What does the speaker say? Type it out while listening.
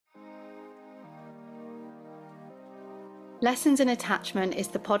Lessons in Attachment is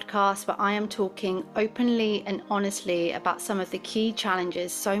the podcast where I am talking openly and honestly about some of the key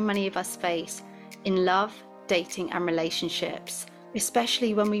challenges so many of us face in love, dating, and relationships,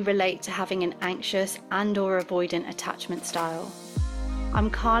 especially when we relate to having an anxious and/or avoidant attachment style. I'm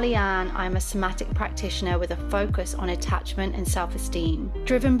Carly Ann. I'm a somatic practitioner with a focus on attachment and self-esteem.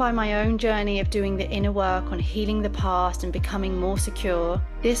 Driven by my own journey of doing the inner work on healing the past and becoming more secure,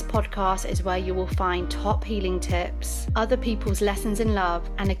 this podcast is where you will find top healing tips, other people's lessons in love,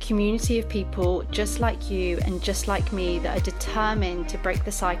 and a community of people just like you and just like me that are determined to break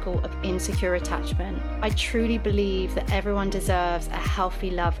the cycle of insecure attachment. I truly believe that everyone deserves a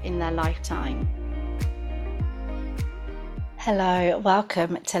healthy love in their lifetime. Hello,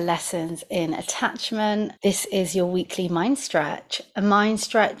 welcome to Lessons in Attachment. This is your weekly mind stretch. A mind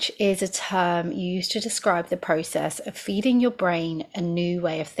stretch is a term used to describe the process of feeding your brain a new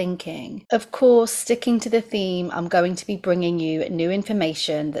way of thinking. Of course, sticking to the theme, I'm going to be bringing you new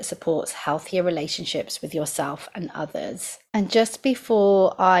information that supports healthier relationships with yourself and others. And just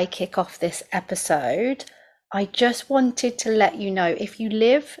before I kick off this episode, I just wanted to let you know, if you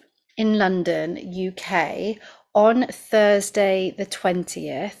live in London, UK, on Thursday the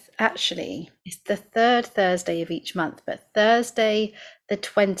 20th, actually it's the third Thursday of each month, but Thursday the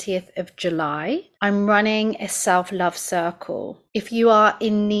 20th of July, I'm running a self-love circle. If you are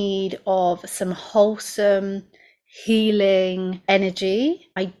in need of some wholesome healing energy,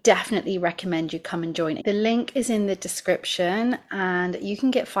 I definitely recommend you come and join. The link is in the description and you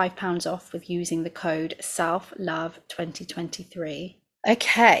can get £5 off with using the code SELFLOVE2023.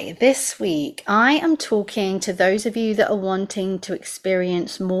 Okay, this week I am talking to those of you that are wanting to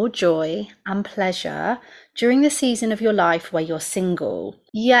experience more joy and pleasure during the season of your life where you're single,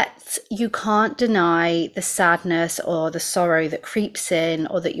 yet you can't deny the sadness or the sorrow that creeps in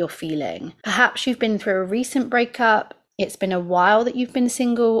or that you're feeling. Perhaps you've been through a recent breakup, it's been a while that you've been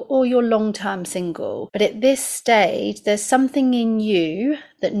single, or you're long-term single. But at this stage, there's something in you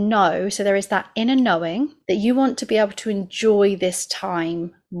that knows, so there is that inner knowing that you want to be able to enjoy this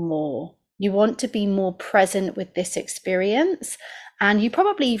time more. You want to be more present with this experience. And you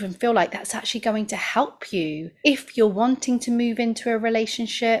probably even feel like that's actually going to help you if you're wanting to move into a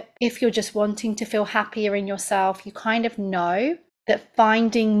relationship, if you're just wanting to feel happier in yourself. You kind of know that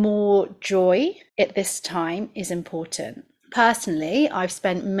finding more joy at this time is important. Personally, I've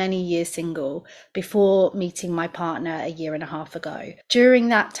spent many years single before meeting my partner a year and a half ago. During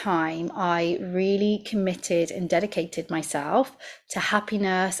that time, I really committed and dedicated myself to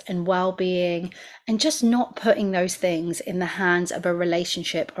happiness and well-being and just not putting those things in the hands of a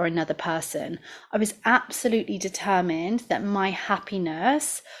relationship or another person. I was absolutely determined that my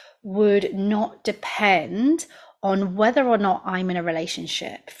happiness would not depend on whether or not I'm in a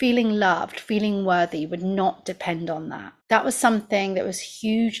relationship. Feeling loved, feeling worthy would not depend on that. That was something that was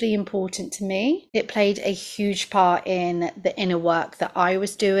hugely important to me. It played a huge part in the inner work that I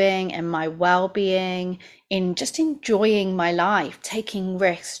was doing and my well-being, in just enjoying my life, taking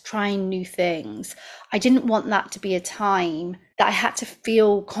risks, trying new things. I didn't want that to be a time that I had to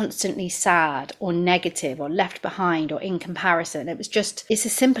feel constantly sad or negative or left behind or in comparison. It's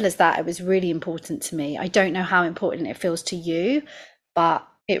as simple as that. It was really important to me. I don't know how important it feels to you, but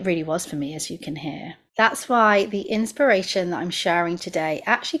it really was for me, as you can hear. That's why the inspiration that I'm sharing today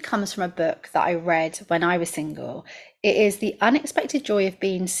actually comes from a book that I read when I was single. It is The Unexpected Joy of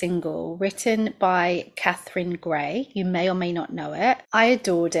Being Single, written by Catherine Gray. You may or may not know it. I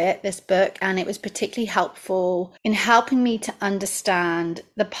adored it, this book, and it was particularly helpful in helping me to understand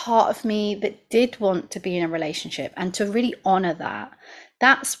the part of me that did want to be in a relationship and to really honor that.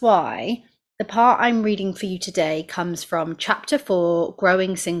 That's why the part I'm reading for you today comes from Chapter 4,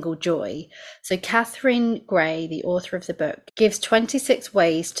 Growing Single Joy. So Catherine Gray, the author of the book, gives 26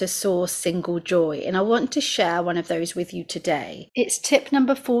 ways to source single joy, and I want to share one of those with you today. It's tip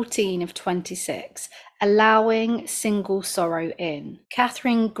number 14 of 26, allowing single sorrow in.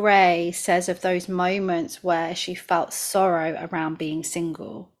 Catherine Gray says of those moments where she felt sorrow around being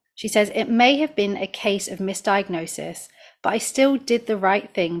single. She says, "It may have been a case of misdiagnosis, but I still did the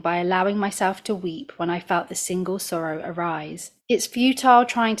right thing by allowing myself to weep when I felt the single sorrow arise. It's futile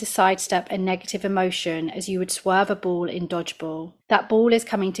trying to sidestep a negative emotion as you would swerve a ball in dodgeball. That ball is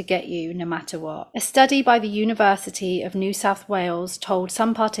coming to get you no matter what." A study by the University of New South Wales told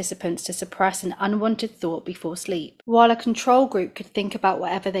some participants to suppress an unwanted thought before sleep, while a control group could think about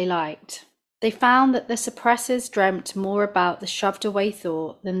whatever they liked. They found that the suppressors dreamt more about the shoved away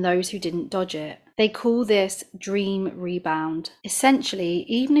thought than those who didn't dodge it. They call this dream rebound. Essentially,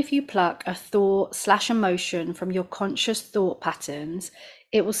 even if you pluck a thought/emotion from your conscious thought patterns,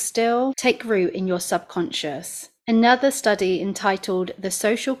 it will still take root in your subconscious. Another study entitled The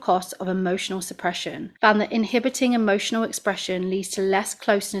Social Cost of Emotional Suppression found that inhibiting emotional expression leads to less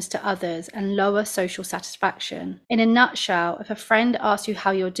closeness to others and lower social satisfaction. In a nutshell, if a friend asks you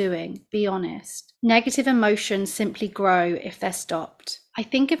how you're doing, be honest. Negative emotions simply grow if they're stopped. I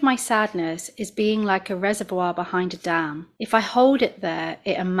think of my sadness as being like a reservoir behind a dam. If I hold it there,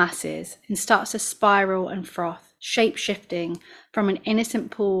 it amasses and starts to spiral and froth, shape-shifting from an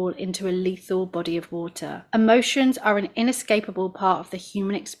innocent pool into a lethal body of water. Emotions are an inescapable part of the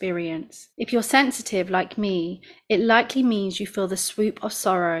human experience. If you're sensitive like me, it likely means you feel the swoop of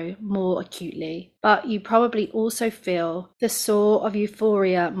sorrow more acutely, but you probably also feel the soar of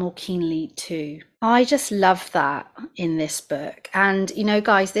euphoria more keenly too. I just love that in this book. And,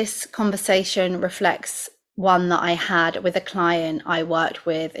 guys, this conversation reflects one that I had with a client I worked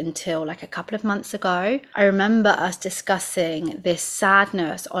with until like a couple of months ago. I remember us discussing this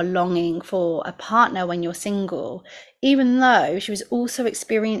sadness or longing for a partner when you're single, even though she was also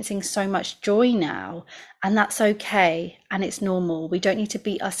experiencing so much joy now. And that's okay. And it's normal. We don't need to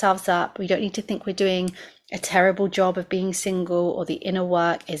beat ourselves up. We don't need to think we're doing a terrible job of being single or the inner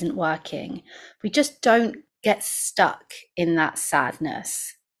work isn't working. We just don't get stuck in that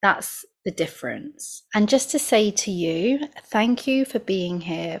sadness. That's the difference. And just to say to you, thank you for being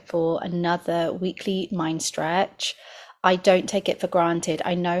here for another weekly mind stretch. I don't take it for granted.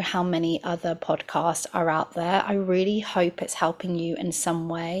 I know how many other podcasts are out there. I really hope it's helping you in some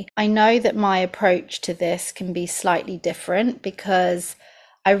way. I know that my approach to this can be slightly different because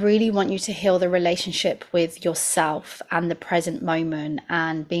I really want you to heal the relationship with yourself and the present moment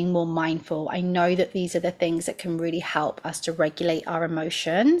and being more mindful. I know that these are the things that can really help us to regulate our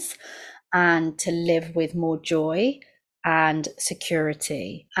emotions and to live with more joy and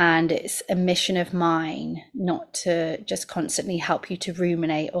security. And it's a mission of mine not to just constantly help you to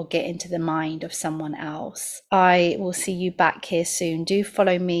ruminate or get into the mind of someone else. I will see you back here soon. Do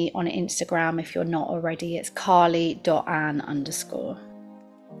follow me on Instagram if you're not already. It's carly.ann_.